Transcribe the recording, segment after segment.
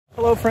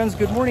Hello friends,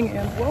 good morning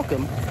and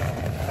welcome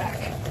back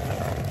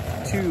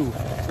to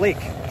Lake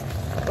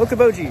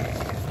Okoboji.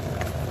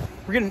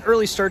 We're getting an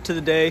early start to the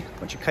day. A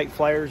bunch of kite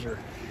flyers are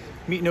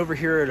meeting over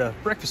here at a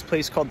breakfast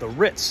place called the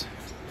Ritz.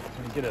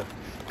 We get a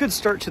good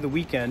start to the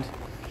weekend.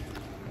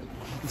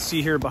 You can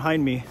see here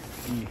behind me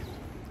the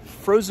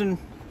frozen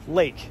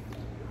lake.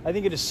 I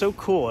think it is so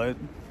cool.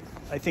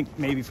 I think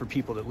maybe for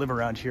people that live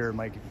around here it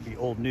might be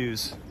old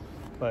news,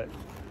 but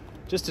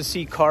just to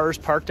see cars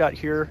parked out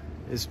here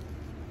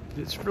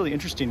it's really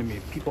interesting to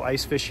me. People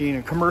ice fishing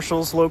and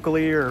commercials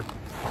locally or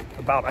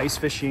about ice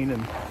fishing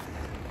and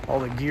all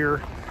the gear.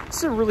 This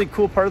is a really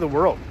cool part of the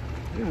world.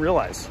 I didn't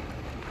realize.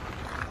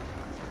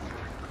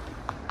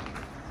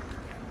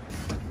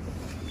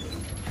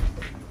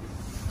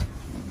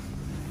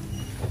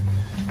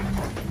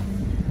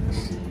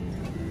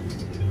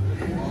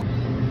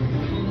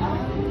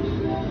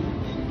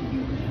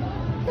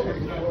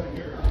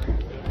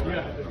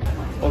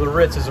 Well, the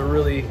Ritz is a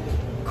really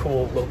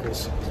cool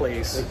locals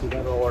place. We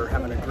all are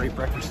having a great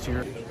breakfast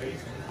here.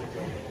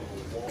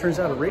 Turns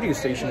out a radio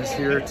station is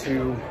here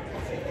to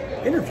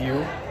interview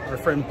our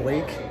friend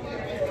Blake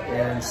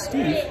and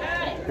Steve,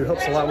 who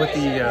helps a lot with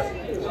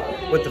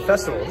the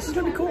festival. This is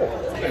gonna be cool.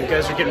 You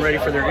guys are getting ready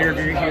for their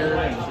interview here,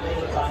 and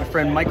my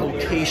friend Michael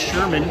K.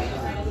 Sherman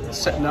is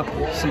setting up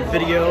some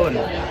video, and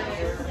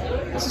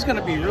this is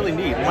gonna be really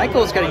neat.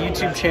 Michael's got a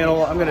YouTube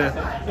channel. I'm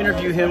gonna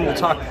interview him. We'll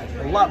talk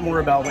a lot more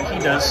about what he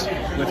does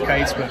with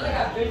kites, but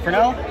for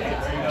now,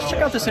 let's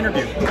check out this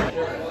interview.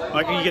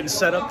 Michael, you getting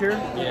set up here?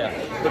 Yeah.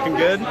 Looking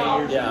good?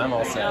 Yeah, I'm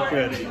all set.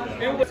 Good.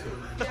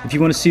 If you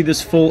want to see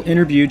this full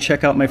interview,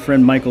 check out my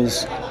friend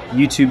Michael's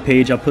YouTube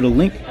page. I'll put a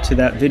link to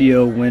that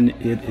video when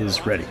it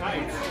is ready.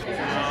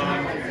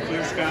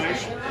 Clear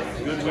skies,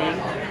 good wind,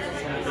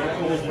 no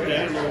cold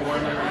today, a little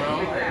warmer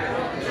around.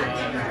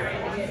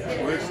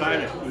 We're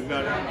excited. We've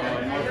got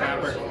more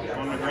fabric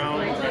on the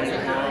ground, ready to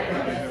go up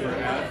than we've ever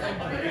had.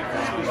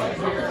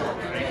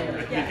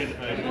 I think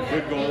a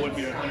good goal would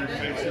be 100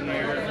 kites in the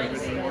air if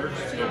everything works.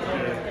 So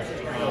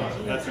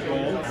that's a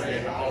goal.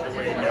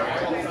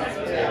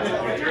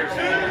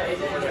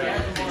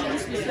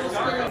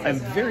 I'm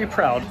very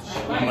proud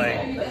of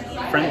my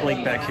friend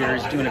Blake back here.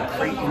 He's doing a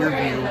great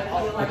interview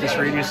with this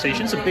radio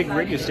station. It's a big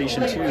radio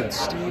station too. And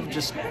Steve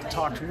just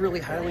talked really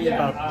highly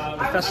about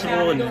the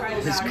festival and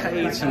his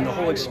kites and the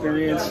whole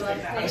experience.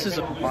 This is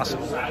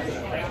awesome.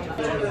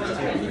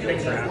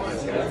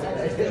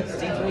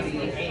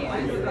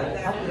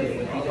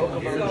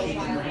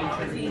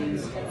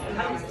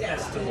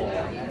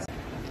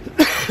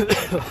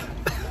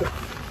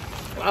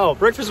 Wow,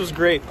 breakfast was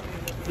great.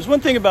 There's one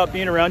thing about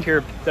being around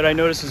here that I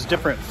notice is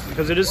different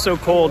because it is so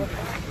cold.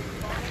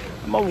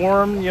 I'm all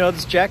warm, you know,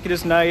 this jacket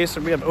is nice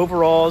and we have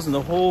overalls and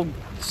the whole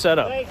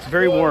setup. It's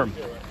very warm.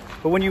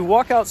 But when you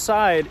walk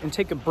outside and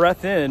take a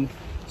breath in,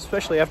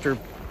 especially after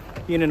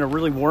being in a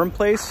really warm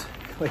place,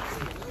 like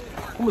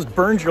almost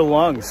burns your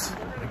lungs.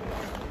 I'm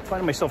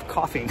finding myself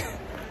coughing.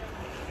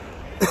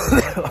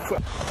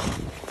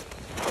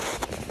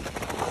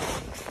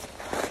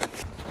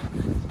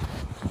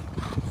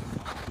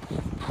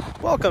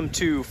 Welcome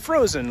to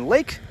frozen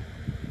Lake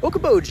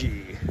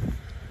Okoboji.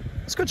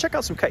 Let's go check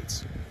out some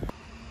kites.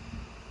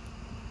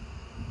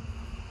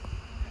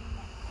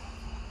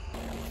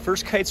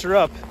 First kites are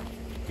up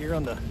here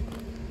on the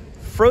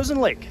frozen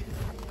lake.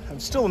 I'm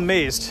still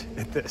amazed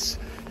at this.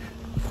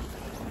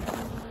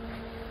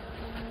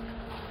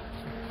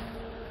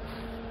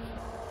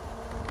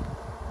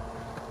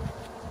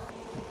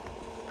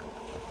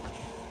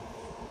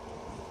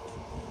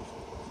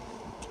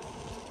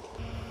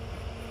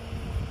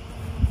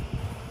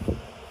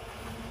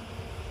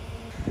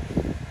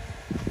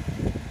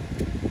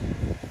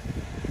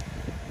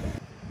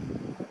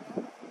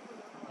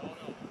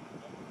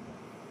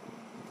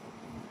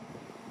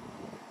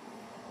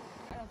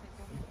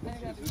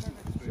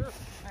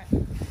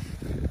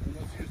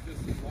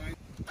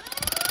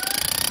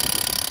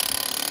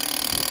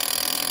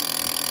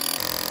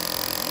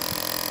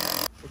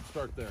 Let's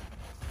start there.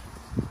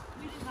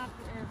 We did not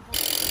put air.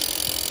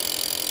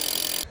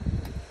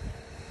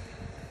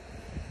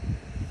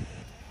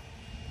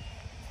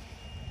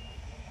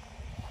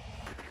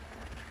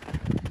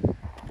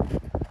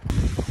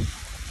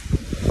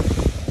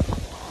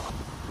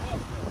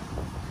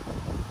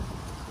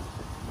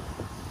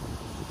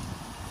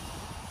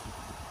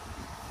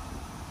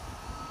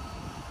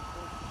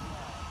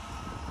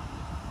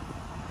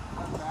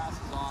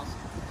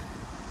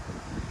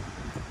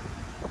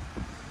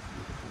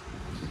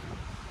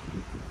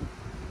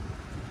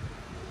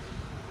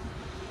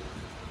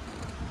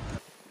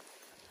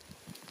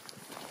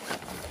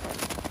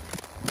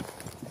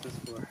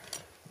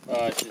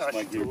 It's just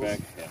my gear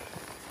bag. Yeah.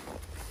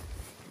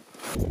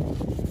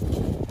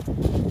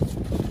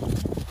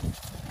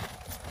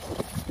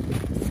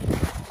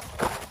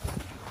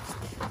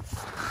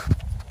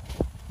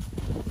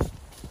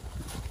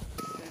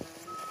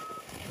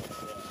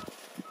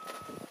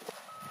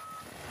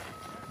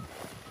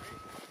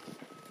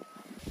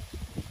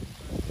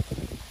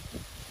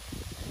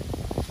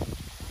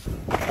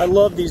 I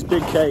love these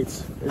big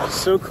kites. It's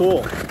just so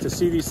cool to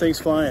see these things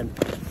flying.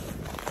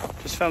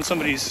 Just found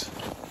somebody's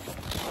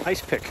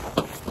ice pick.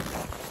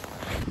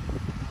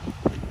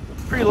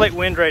 Pretty light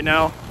wind right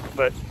now,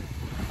 but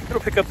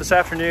it'll pick up this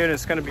afternoon.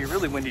 It's going to be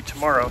really windy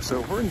tomorrow,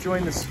 so we're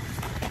enjoying this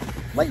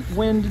light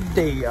wind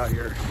day out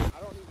here. I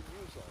don't even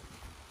use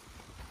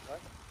those.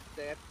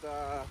 Right?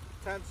 That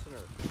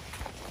tensioner.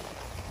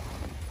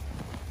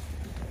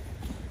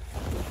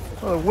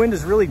 Well, the wind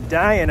is really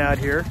dying out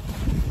here.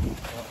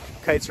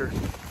 Kites are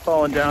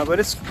falling down, but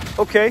it's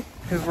okay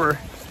because we're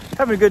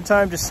having a good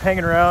time just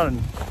hanging around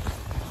and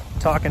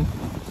talking.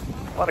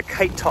 A lot of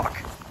kite talk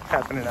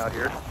happening out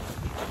here.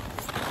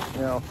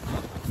 You know,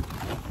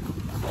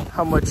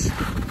 how much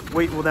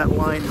weight will that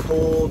line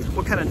hold?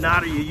 What kind of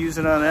knot are you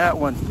using on that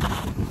one?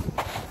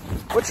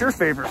 What's your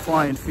favorite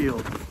flying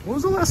field? What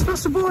was the last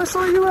festival I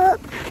saw you at?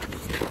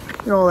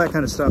 You know, all that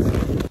kind of stuff.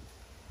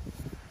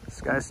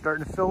 This guy's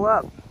starting to fill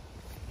up.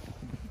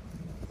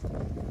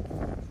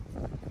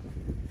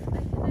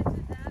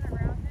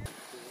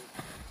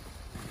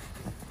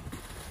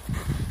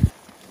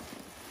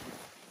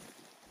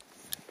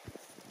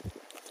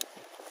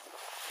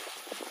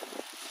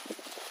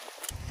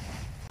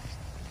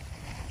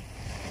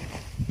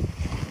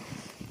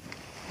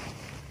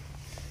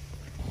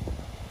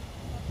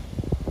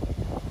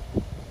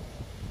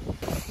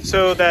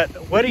 So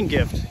that wedding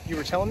gift you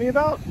were telling me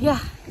about? Yeah.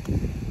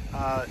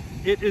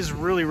 It is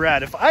really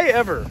rad. If I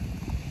ever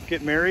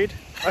get married,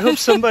 I hope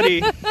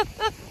somebody,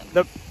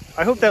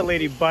 I hope that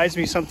lady buys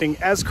me something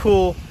as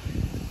cool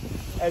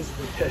as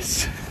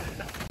this.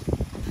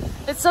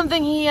 It's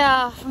something he,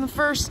 from the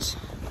first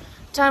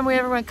time we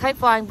ever went kite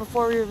flying,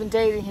 before we were even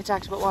dating, he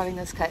talked about wanting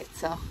this kite,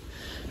 so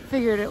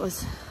figured it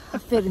was a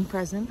fitting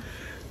present.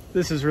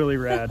 This is really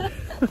rad.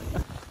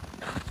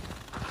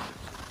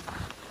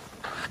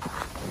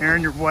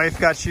 Aaron, your wife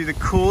got you the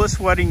coolest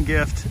wedding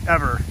gift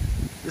ever.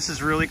 This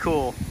is really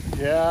cool.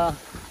 Yeah,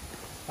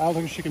 I don't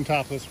think she can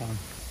top this one.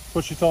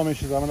 What she told me,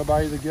 she's, I'm going to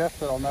buy you the gift,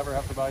 but I'll never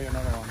have to buy you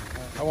another one.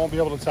 I won't be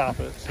able to top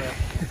it, so.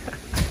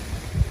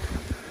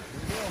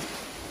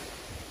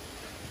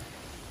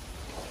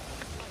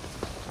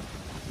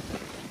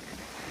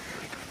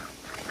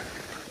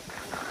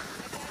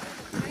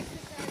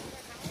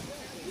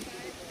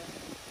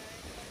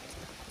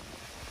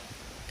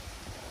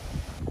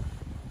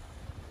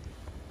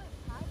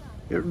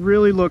 It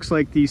really looks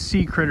like these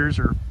sea critters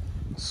are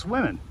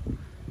swimming.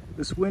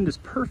 This wind is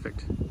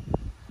perfect.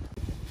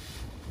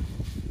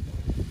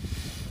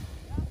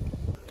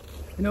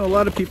 You know, a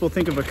lot of people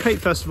think of a kite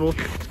festival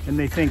and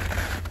they think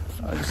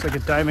just like a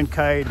diamond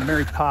kite,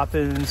 Mary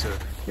Poppins, or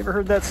you ever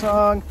heard that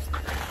song?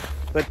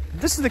 But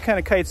this is the kind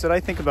of kites that I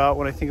think about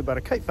when I think about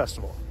a kite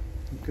festival.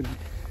 You can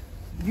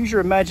use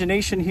your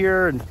imagination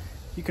here and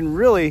you can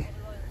really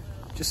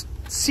just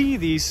see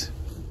these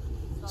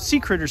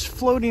sea critters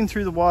floating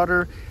through the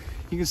water.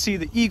 You can see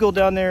the eagle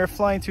down there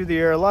flying through the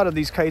air. A lot of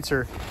these kites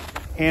are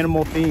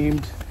animal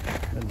themed.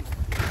 And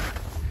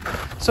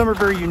some are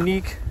very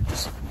unique,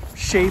 just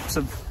shapes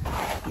of,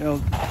 you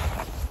know,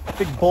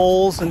 big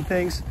bowls and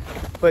things.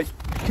 But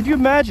could you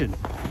imagine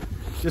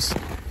just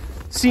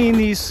seeing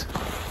these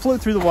float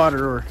through the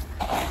water or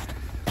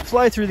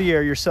fly through the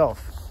air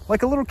yourself,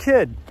 like a little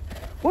kid?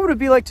 What would it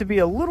be like to be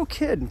a little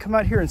kid and come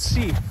out here and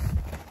see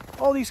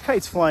all these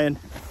kites flying?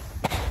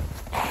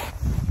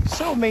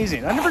 So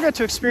amazing. I never got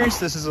to experience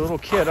this as a little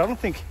kid. I don't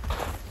think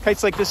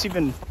kites like this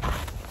even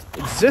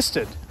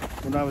existed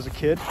when I was a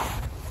kid.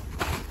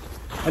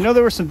 I know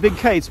there were some big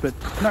kites, but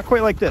not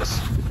quite like this.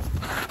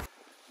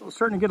 So we're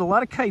starting to get a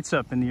lot of kites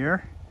up in the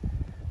air.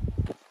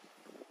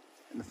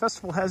 And the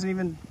festival hasn't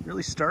even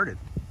really started.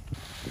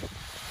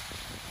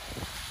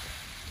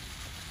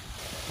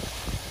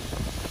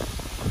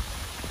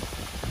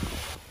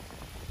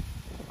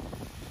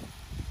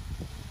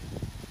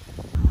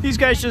 These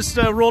guys just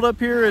rolled up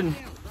here and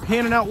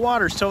handing out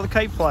waters to all the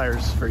kite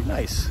flyers. Very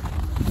nice.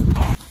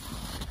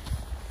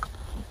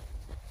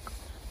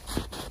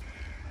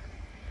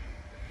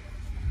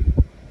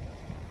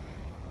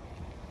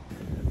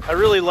 I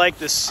really like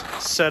this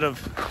set of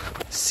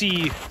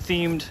sea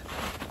themed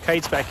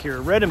kites back here.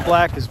 Red and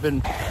black has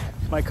been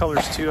my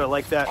colors too. I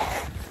like that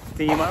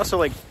theme. I also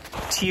like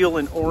teal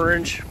and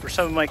orange for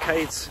some of my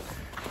kites.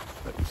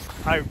 But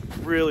I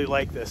really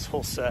like this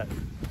whole set.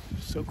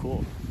 So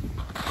cool.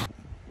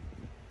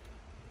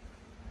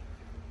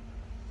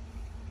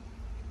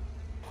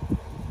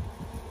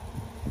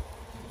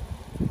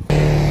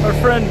 Our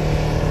friend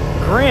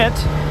Grant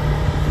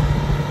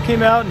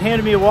came out and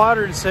handed me a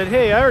water and said,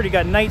 hey, I already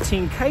got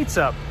 19 kites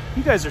up.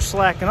 You guys are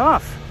slacking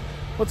off.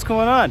 What's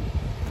going on?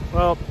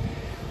 Well,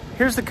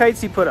 here's the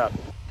kites he put up.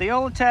 They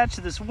all attach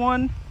to this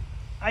one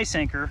ice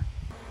anchor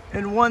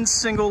in one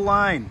single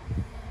line.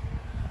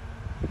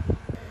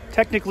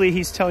 Technically,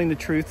 he's telling the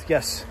truth.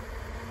 Yes,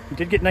 he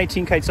did get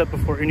 19 kites up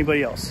before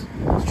anybody else.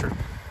 That's true.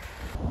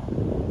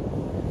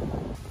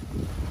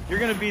 You're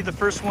gonna be the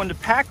first one to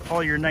pack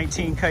all your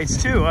 19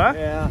 kites too, huh?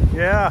 Yeah.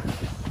 Yeah.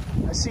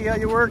 I see how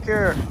you work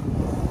here.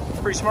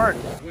 Pretty smart.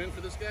 Win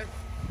for this guy?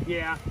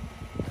 Yeah.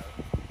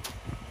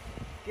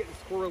 Getting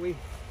squirrely.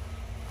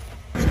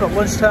 about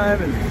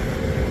lunchtime and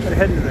gotta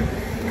head into the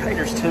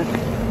kiter's tent.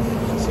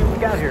 Let's see what we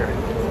got here.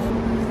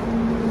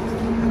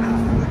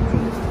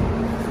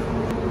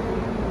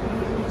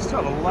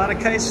 Still have a lot of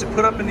kites to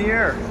put up in the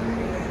air.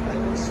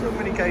 So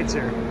many kites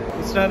here.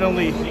 It's not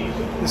only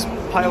this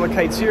pile of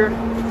kites here,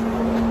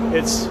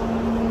 it's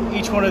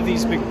each one of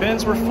these big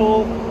bins were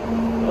full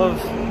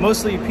of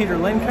mostly Peter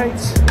Lynn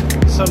kites,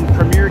 some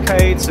Premier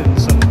kites, and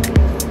some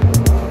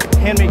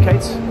handmade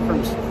kites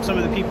from some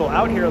of the people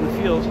out here on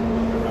the field.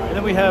 And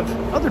then we have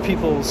other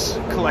people's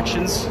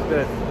collections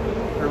that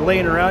are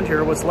laying around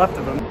here, what's left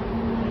of them.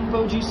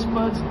 Boji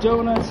Spuds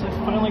Donuts, I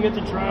finally get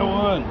to try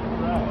one.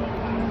 Right.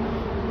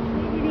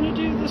 What are we gonna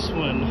do this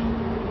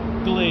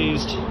one?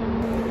 Glazed.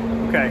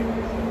 Okay.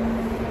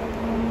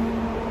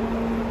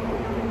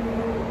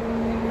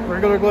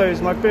 Regular glaze,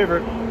 my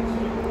favorite.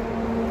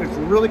 It's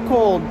really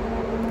cold,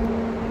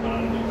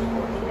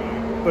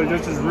 but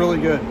this is really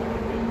good.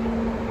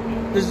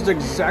 This is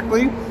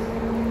exactly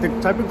the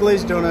type of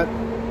glazed donut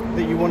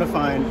that you want to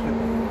find,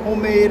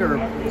 homemade or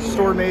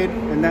store made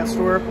in that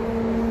store.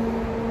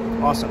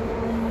 Awesome.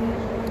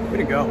 Way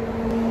to go.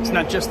 It's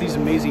not just these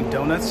amazing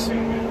donuts,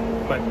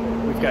 but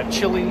we've got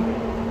chili,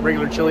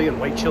 regular chili and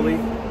white chili,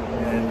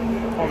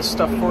 and all the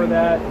stuff for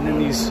that, and then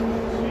these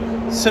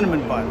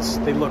cinnamon buns.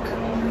 They look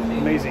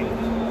amazing.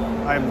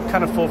 I'm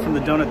kind of full from the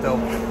donut though,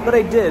 but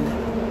I did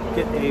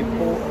get a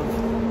bowl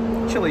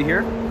of chili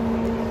here.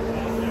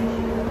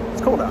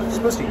 It's cold out. You're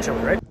supposed to eat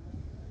chili, right?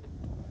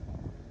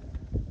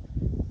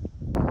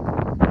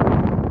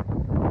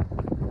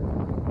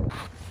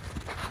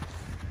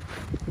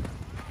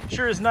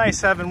 Sure is nice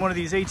having one of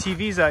these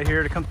ATVs out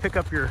here to come pick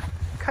up your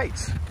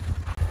kites.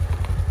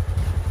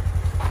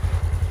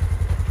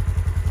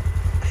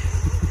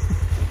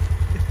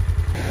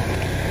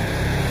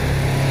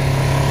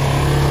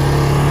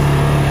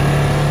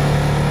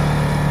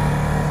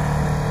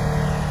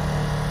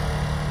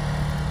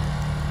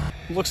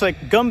 Looks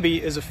like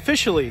Gumby is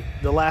officially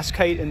the last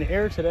kite in the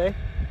air today.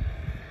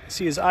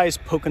 See his eyes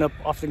poking up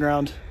off the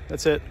ground.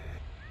 That's it.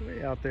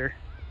 Way out there.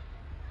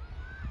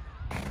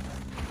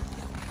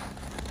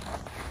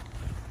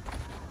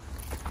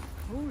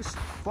 Oh, he's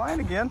flying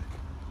again.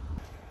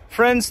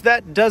 Friends,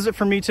 that does it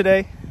for me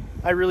today.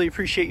 I really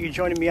appreciate you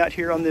joining me out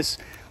here on this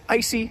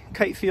icy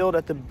kite field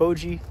at the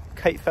Boji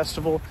Kite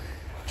Festival.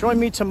 Join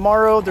me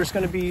tomorrow. There's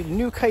going to be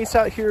new kites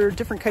out here,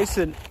 different kites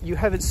that you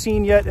haven't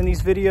seen yet in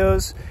these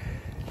videos.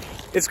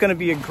 It's going to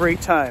be a great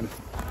time.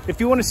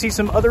 If you want to see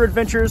some other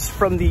adventures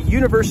from the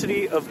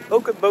University of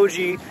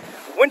Okoboji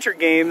Winter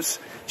Games,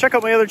 check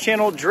out my other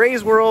channel,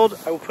 Dre's World.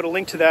 I will put a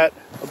link to that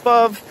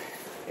above,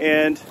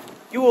 and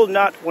you will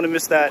not want to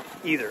miss that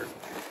either.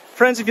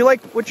 Friends, if you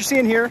like what you're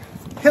seeing here,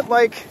 hit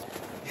like,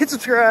 hit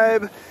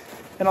subscribe,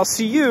 and I'll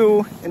see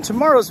you in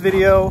tomorrow's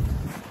video.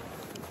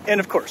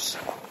 And of course,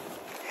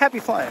 happy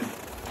flying.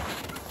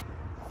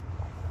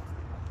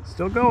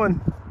 Still going.